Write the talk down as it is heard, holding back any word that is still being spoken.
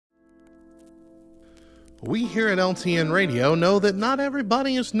We here at LTN Radio know that not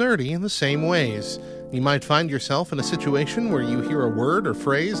everybody is nerdy in the same ways. You might find yourself in a situation where you hear a word or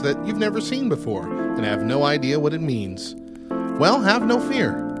phrase that you've never seen before and have no idea what it means. Well, have no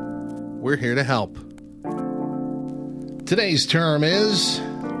fear. We're here to help. Today's term is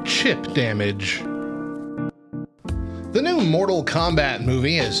chip damage. The new Mortal Kombat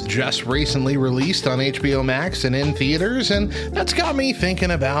movie has just recently released on HBO Max and in theaters, and that's got me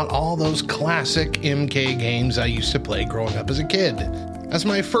thinking about all those classic MK games I used to play growing up as a kid. As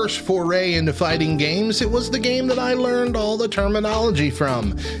my first foray into fighting games, it was the game that I learned all the terminology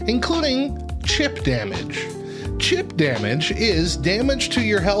from, including chip damage. Chip damage is damage to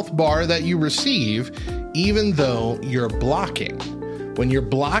your health bar that you receive even though you're blocking. When you're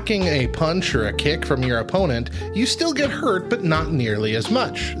blocking a punch or a kick from your opponent, you still get hurt, but not nearly as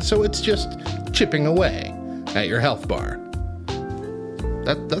much. So it's just chipping away at your health bar.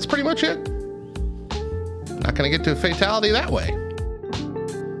 That's pretty much it. Not going to get to a fatality that way.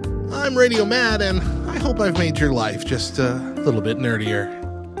 I'm Radio Mad, and I hope I've made your life just a little bit nerdier.